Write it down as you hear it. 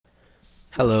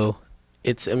Hello,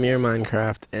 it's Amir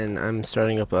Minecraft, and I'm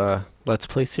starting up a Let's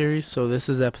Play series. So this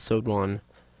is episode 1,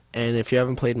 and if you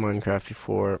haven't played Minecraft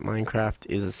before, Minecraft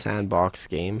is a sandbox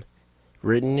game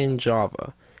written in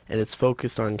Java, and it's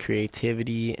focused on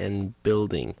creativity and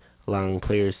building, allowing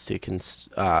players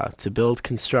to build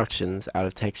constructions out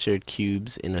of textured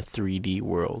cubes in a 3D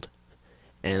world.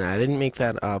 And I didn't make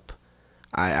that up.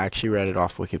 I actually read it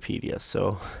off Wikipedia.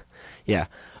 So, yeah.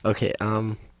 Okay,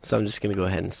 so I'm just gonna go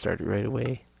ahead and start it right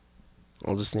away.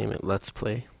 I'll just name it Let's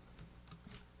Play.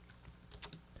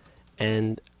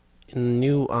 And in the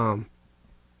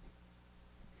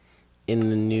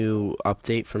new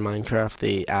update for Minecraft,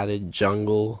 they added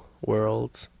jungle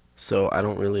worlds. So I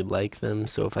don't really like them.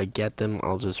 So if I get them,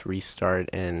 I'll just restart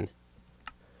and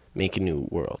make a new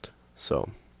world. So,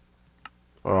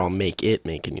 or I'll make a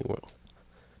new world.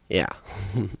 Yeah.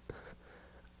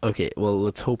 Okay, well,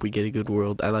 let's hope we get a good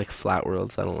world. I like flat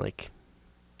worlds. I don't like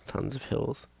tons of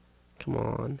hills. Come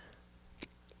on.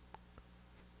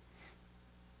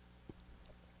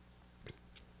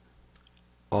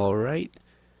 Alright.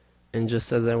 And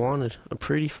just as I wanted, a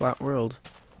pretty flat world.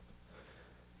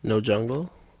 No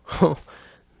jungle?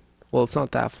 Well, it's not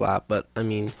that flat, but I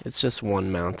mean, it's just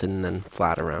one mountain and then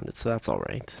flat around it, so that's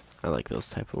alright. I like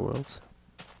those type of worlds.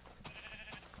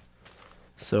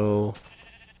 So,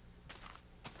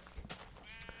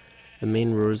 the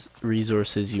main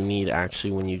resources you need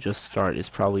actually when you just start is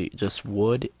probably just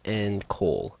wood and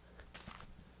coal.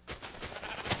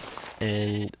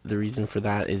 And the reason for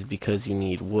that is because you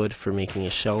need wood for making a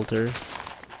shelter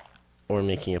or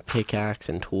making a pickaxe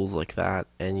and tools like that,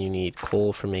 and you need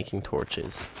coal for making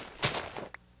torches.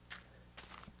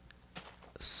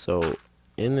 So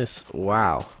in this,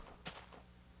 wow,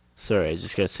 sorry, I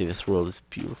just gotta say this world is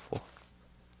beautiful.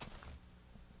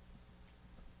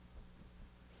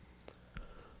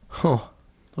 Oh,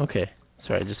 okay,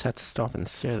 sorry, I just had to stop and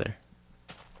stare there.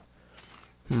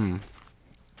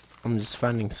 I'm just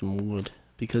finding some wood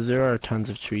because there are tons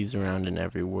of trees around in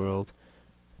every world.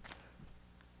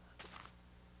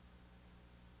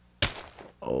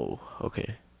 Oh,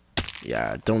 okay.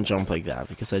 Yeah, don't jump like that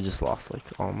because I just lost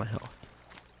like all my health.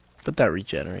 But that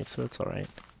regenerates, so it's alright.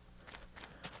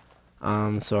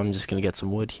 So I'm just gonna get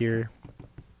some wood here.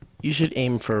 You should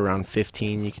aim for around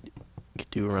 15. You could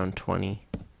do around 20,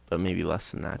 but maybe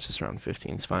less than that. Just around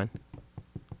 15 is fine.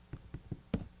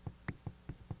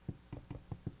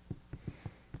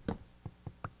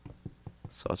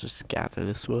 So I'll just gather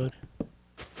this wood.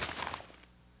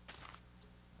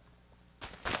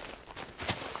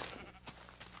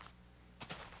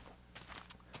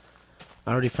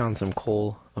 I already found some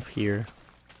coal up here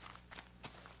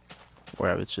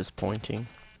where I was just pointing.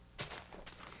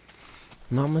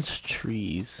 Not much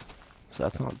trees, so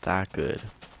that's not that good.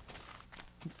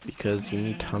 Because you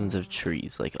need tons of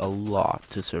trees, like a lot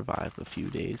to survive a few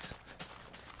days.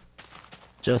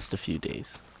 Just a few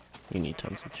days. You need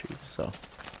tons of trees, so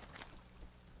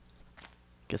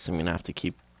guess I'm gonna have to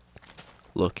keep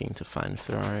looking to find if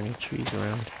there are any trees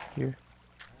around here.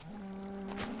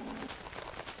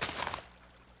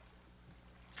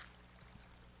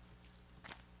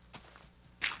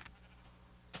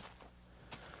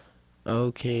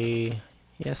 Okay,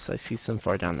 yes, I see some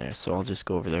far down there, so I'll just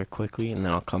go over there quickly, and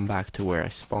then I'll come back to where I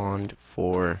spawned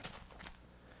for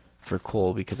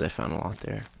coal because I found a lot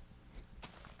there.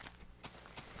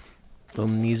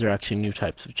 These are actually new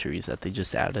types of trees that they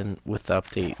just added in with the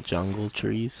update, jungle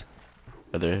trees.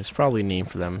 Or there's probably a name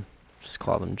for them, just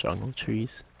call them jungle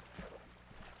trees.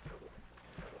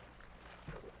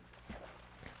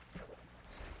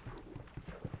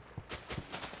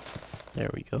 There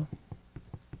we go.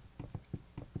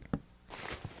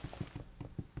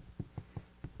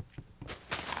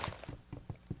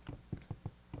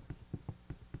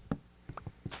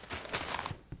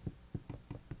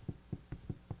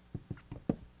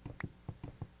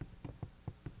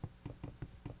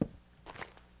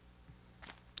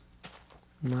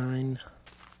 Mine.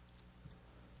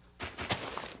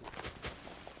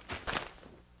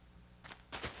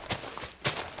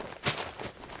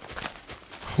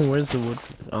 Where's the wood?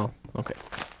 Oh, okay.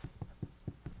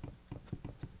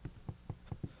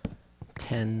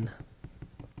 10.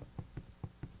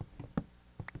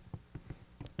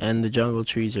 And the jungle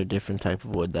trees are different type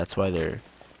of wood. That's why they're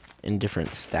in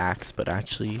different stacks, but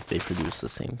actually they produce the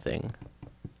same thing.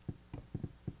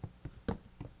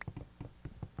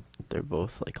 They're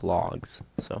both like logs,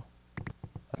 so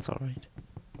that's alright.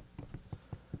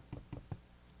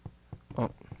 Oh.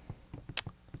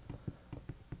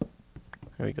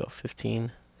 There we go,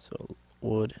 15. So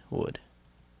wood, wood.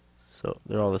 So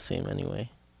they're all the same anyway.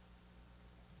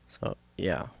 So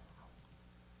yeah.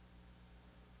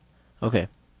 Okay,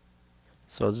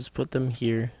 so I'll just put them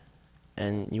here,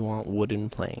 and you want wooden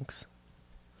planks.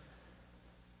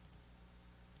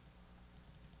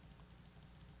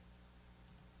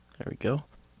 There we go.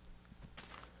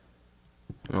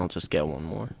 And I'll just get one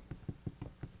more.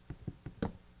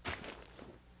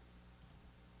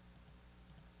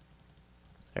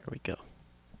 There we go.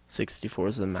 64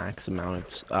 is the max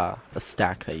amount of a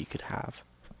stack that you could have.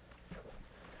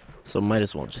 So might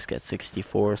as well just get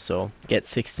 64. So get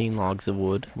 16 logs of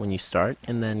wood when you start,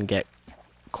 and then get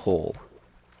coal.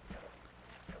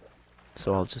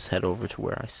 So I'll just head over to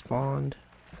where I spawned.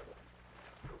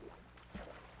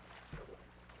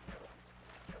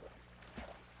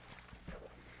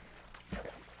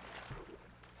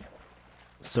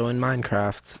 So in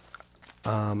Minecraft,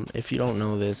 if you don't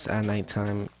know this, at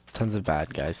nighttime, tons of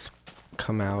bad guys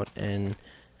come out, and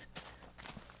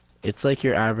it's like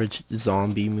your average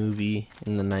zombie movie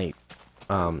in the night.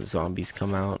 Zombies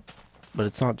come out, but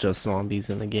it's not just zombies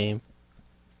in the game.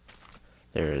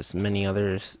 There's many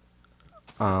others,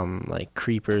 like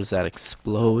creepers that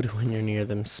explode when you're near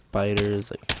them,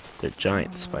 spiders, like they're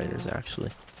giant spiders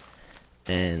actually,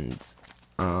 and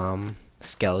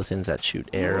skeletons that shoot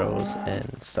arrows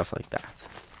and stuff like that.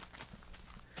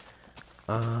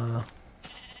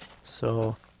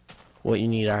 So what you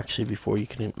need actually before you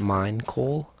can mine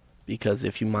coal, because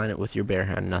if you mine it with your bare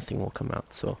hand, nothing will come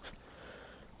out. So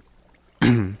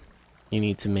you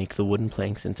need to make the wooden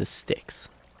planks into sticks.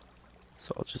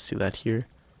 So I'll just do that here.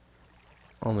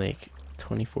 I'll make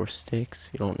 24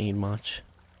 sticks. You don't need much.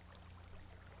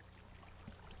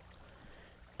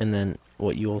 And then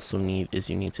what you also need is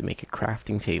you need to make a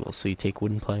crafting table. So you take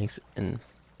wooden planks and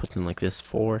put them like this.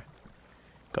 4.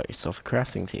 Got yourself a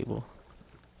crafting table.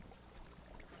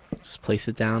 Just place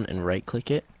it down and right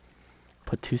click it.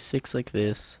 Put 2 sticks like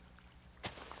this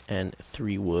and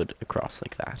 3 wood across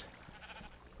like that.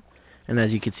 And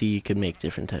as you can see, you can make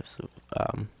different types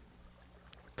of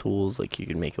tools. Like you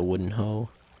can make a wooden hoe.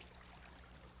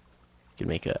 You can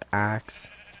make an axe.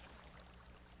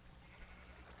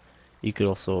 You could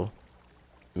also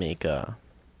make a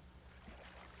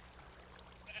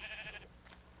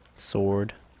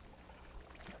sword.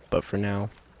 But for now,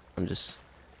 I'm just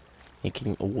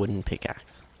making a wooden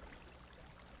pickaxe.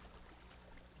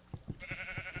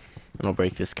 And I'll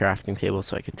break this crafting table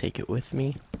so I can take it with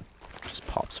me. Just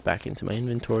pops back into my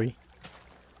inventory.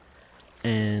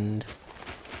 And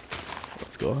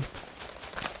let's go up.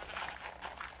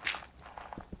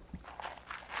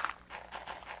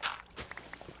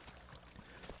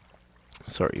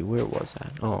 Sorry, where was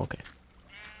that? Oh, okay.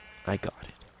 I got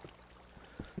it.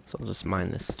 So I'll just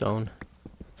mine this stone.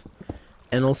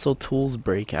 And also tools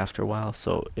break after a while,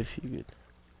 so if you could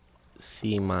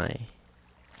see my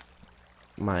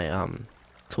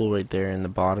tool right there in the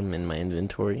bottom in my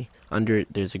inventory, under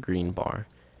it there's a green bar.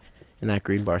 And that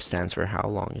green bar stands for how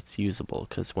long it's usable,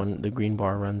 because when the green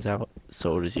bar runs out,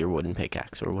 so does your wooden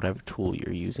pickaxe or whatever tool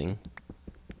you're using.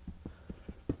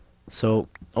 So,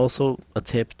 also a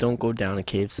tip, don't go down a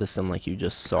cave system like you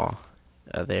just saw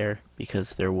there,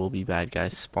 because there will be bad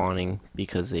guys spawning,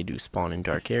 because they do spawn in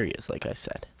dark areas, like I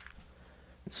said.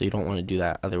 So you don't want to do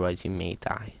that, otherwise you may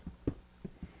die.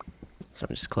 So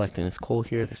I'm just collecting this coal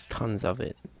here, there's tons of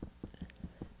it.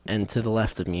 And to the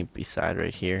left of me, beside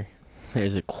right here,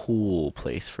 there's a cool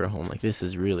place for a home. Like, this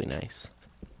is really nice.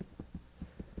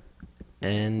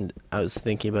 And I was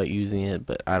thinking about using it,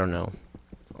 but I don't know.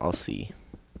 I'll see.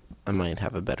 I might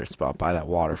have a better spot by that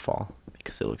waterfall,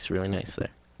 because it looks really nice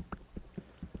there.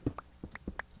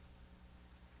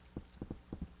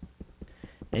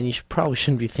 And you probably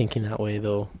shouldn't be thinking that way,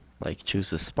 though. Like, choose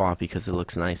this spot because it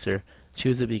looks nicer.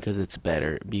 Choose it because it's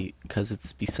better, because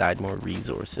it's beside more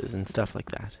resources and stuff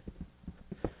like that.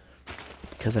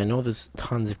 Because I know there's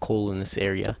tons of coal in this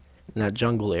area. And that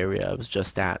jungle area I was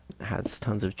just at has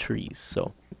tons of trees,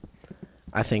 so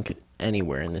I think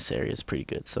anywhere in this area is pretty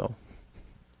good. So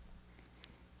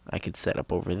I could set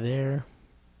up over there,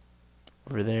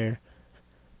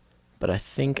 but I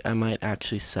think I might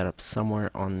actually set up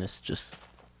somewhere on this, just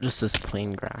this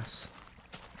plain grass.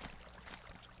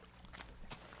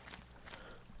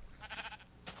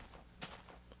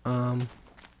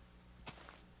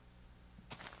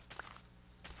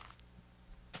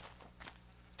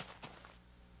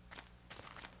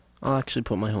 I'll actually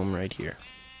put my home right here.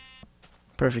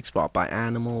 Perfect spot by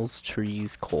animals,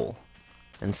 trees, coal,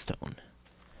 and stone.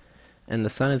 And the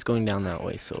sun is going down that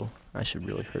way, so I should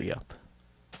really hurry up.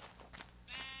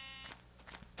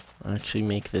 I'll actually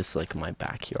make this like my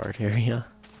backyard area.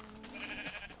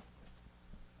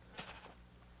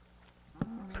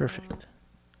 Perfect.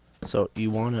 So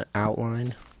you want to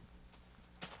outline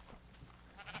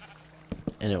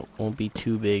and it won't be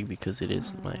too big because it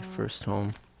is my first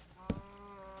home.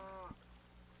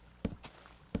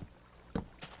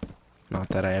 Not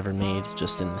that I ever made,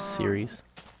 just in this series.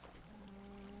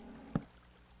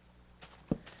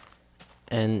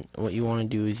 And what you want to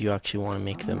do is you actually want to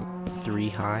make them 3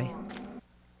 high.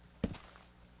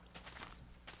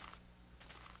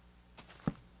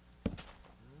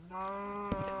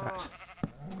 Like that.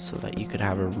 So that you could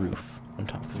have a roof on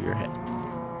top of your head.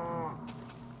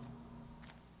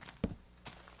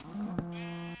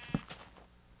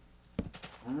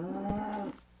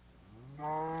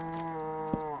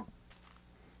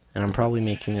 And I'm probably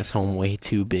making this home way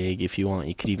too big. If you want,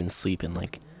 you could even sleep in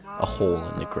like a hole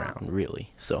in the ground,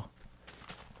 really. So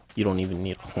you don't even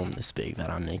need a home this big that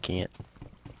I'm making it.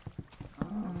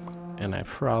 And I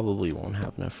probably won't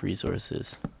have enough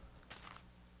resources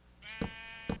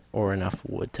or enough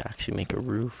wood to actually make a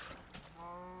roof.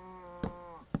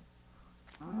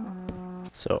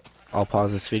 So I'll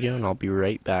pause this video and I'll be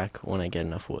right back when I get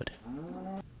enough wood.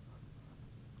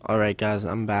 Alright guys,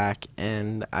 I'm back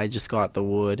and I just got the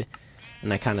wood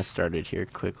and I kind of started here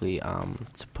quickly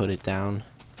to put it down.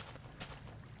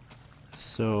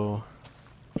 So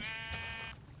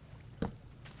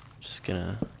just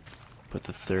gonna put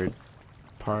the 3rd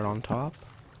part on top.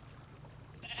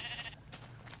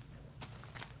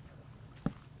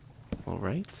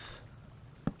 Alright.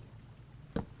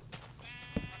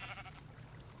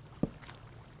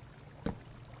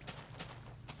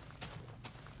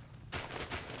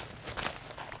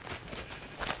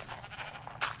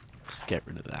 Get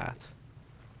rid of that.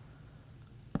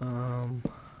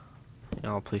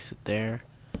 I'll place it there,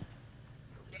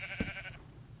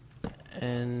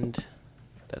 and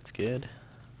that's good.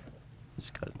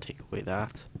 Just gotta take away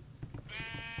that.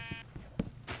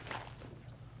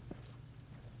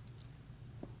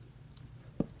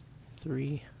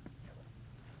 Three.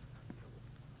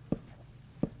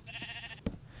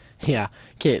 Yeah.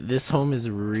 Okay. This home is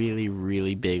really,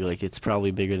 really big. Like it's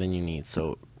probably bigger than you need.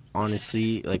 So.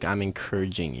 Honestly, like I'm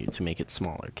encouraging you to make it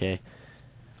smaller, okay?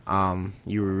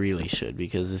 You really should,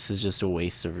 because this is just a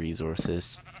waste of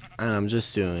resources. And I'm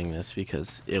just doing this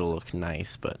because it'll look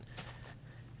nice, but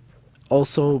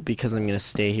also because I'm gonna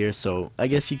stay here. So I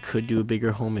guess you could do a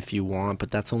bigger home if you want,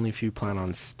 but that's only if you plan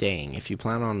on staying. If you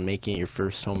plan on making it your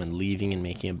first home and leaving and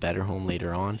making a better home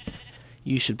later on,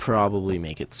 you should probably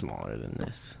make it smaller than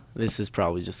this. This is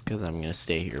probably just because I'm gonna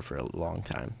stay here for a long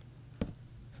time.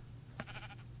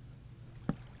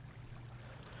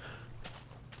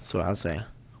 So as I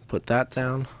put that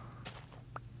down,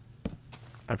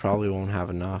 I probably won't have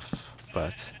enough,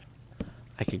 but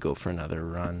I could go for another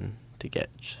run to get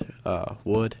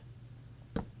wood.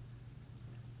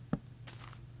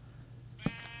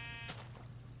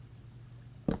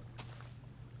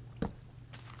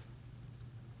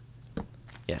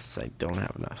 Yes, I don't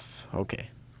have enough. Okay.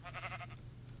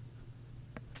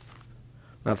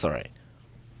 That's alright.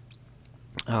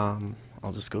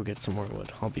 I'll just go get some more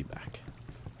wood. I'll be back.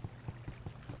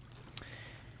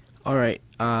 Alright,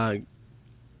 I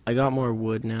got more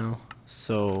wood now,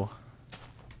 so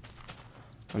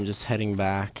I'm just heading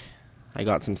back. I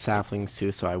got some saplings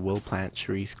too, so I will plant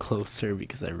trees closer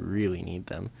because I really need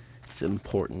them. It's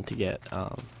important to get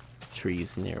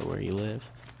trees near where you live,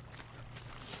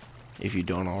 if you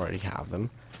don't already have them.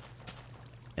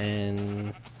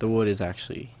 And the wood is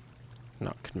actually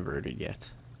not converted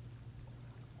yet.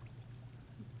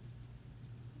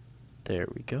 There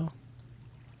we go.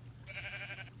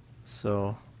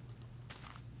 So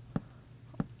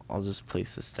I'll just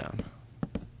place this down.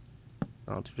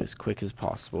 I'll do it as quick as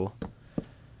possible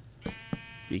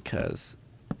because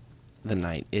the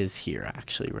night is here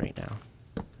actually right now.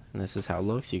 And this is how it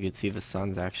looks. You can see the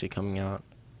sun's actually coming out.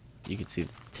 You can see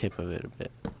the tip of it a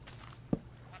bit.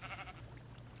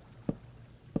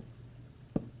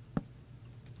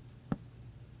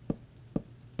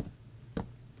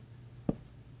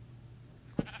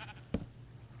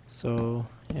 So,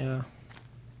 yeah.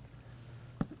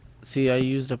 See, I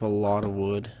used up a lot of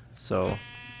wood, so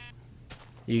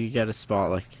you could get a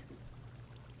spot like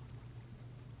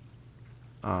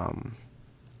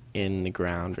in the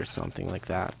ground or something like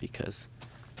that, because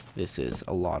this is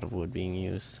a lot of wood being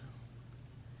used.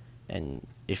 And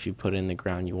if you put it in the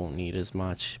ground, you won't need as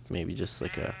much. Maybe just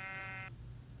like a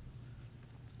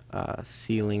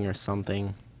ceiling or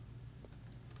something.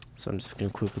 So I'm just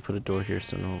gonna quickly put a door here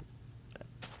so no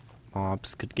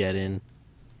mobs could get in.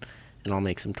 And I'll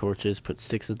make some torches, put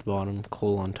sticks at the bottom,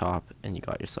 coal on top, and you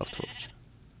got yourself a torch.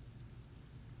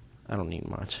 I don't need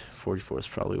much. 44 is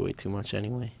probably way too much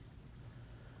anyway.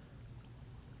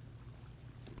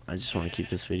 I just want to keep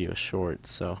this video short,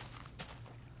 so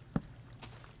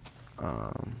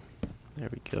There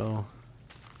we go.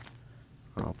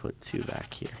 I'll put 2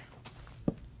 back here.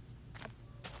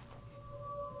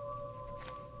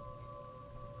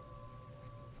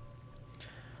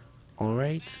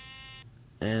 Alright,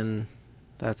 and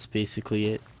that's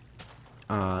basically it.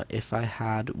 If I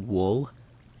had wool,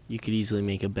 you could easily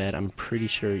make a bed. I'm pretty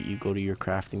sure you go to your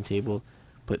crafting table,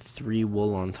 put 3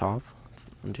 wool on top,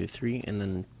 1, 2, 3, and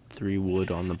then 3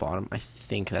 wood on the bottom. I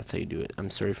think that's how you do it.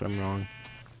 I'm sorry if I'm wrong.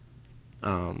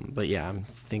 But yeah, I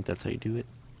think that's how you do it.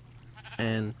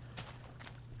 And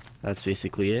that's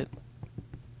basically it.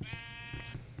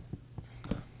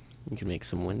 You can make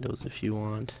some windows if you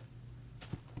want.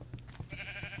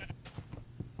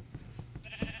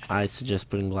 I suggest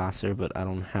putting glass there, but I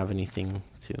don't have anything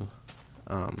to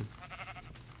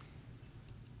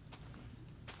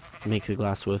make the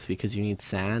glass with, because you need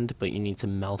sand, but you need to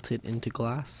melt it into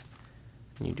glass.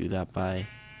 And you do that by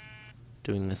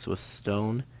doing this with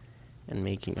stone and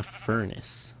making a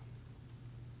furnace.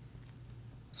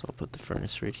 So I'll put the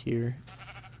furnace right here,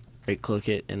 right click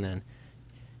it, and then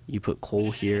you put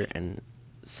coal here and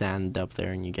sand up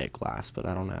there and you get glass, but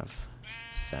I don't have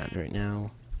sand right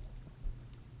now.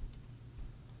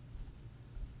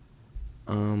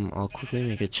 I'll quickly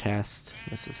make a chest.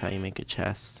 This is how you make a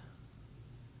chest.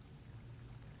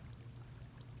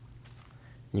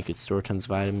 You could store tons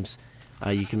of items.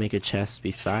 You can make a chest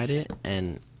beside it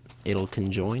and it'll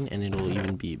conjoin, and it'll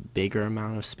even be bigger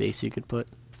amount of space you could put.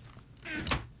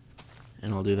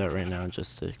 And I'll do that right now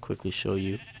just to quickly show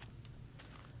you.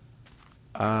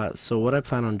 So what I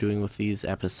plan on doing with these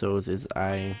episodes is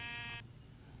I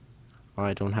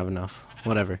don't have enough.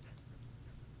 Whatever.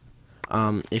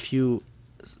 If you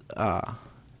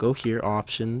go here,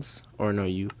 options, or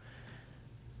no,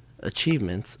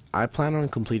 achievements. I plan on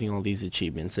completing all these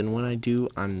achievements, and when I do,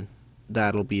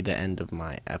 that'll be the end of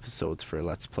my episodes for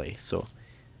Let's Play. So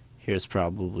here's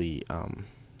probably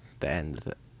the end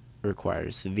that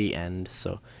requires the end.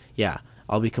 So yeah,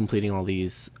 I'll be completing all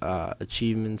these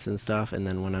achievements and stuff, and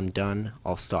then when I'm done,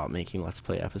 I'll stop making Let's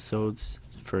Play episodes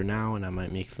for now, and I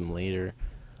might make them later.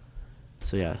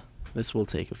 So yeah, this will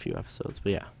take a few episodes,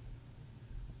 but yeah.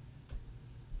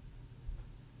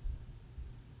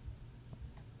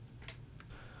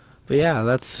 But yeah,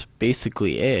 that's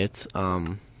basically it.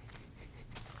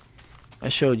 I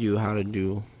showed you how to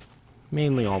do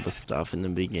mainly all the stuff in the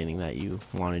beginning that you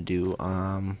want to do.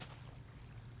 I'll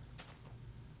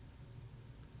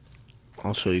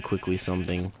show you quickly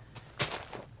something.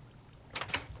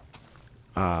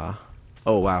 Oh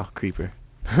wow, creeper.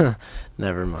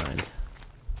 Never mind.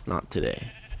 Not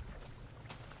today.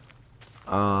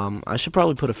 I should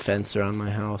probably put a fence around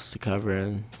my house to cover it,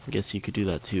 and I guess you could do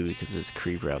that too because there's a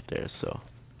creeper out there, so.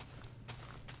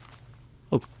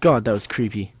 Oh god, that was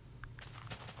creepy.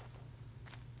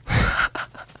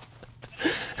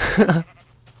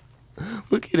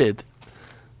 Look at it.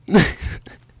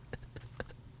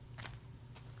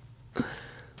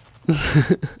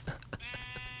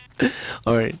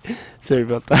 Alright, sorry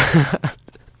about that.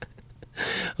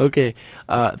 Okay,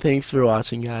 thanks for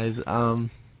watching, guys.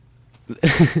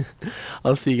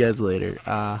 I'll see you guys later.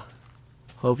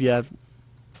 Hope you had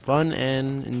fun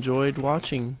and enjoyed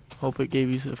watching. Hope it gave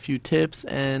you a few tips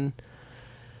and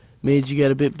made you get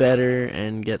a bit better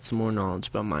and get some more knowledge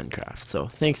about Minecraft. So,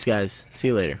 thanks guys. See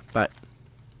you later. Bye.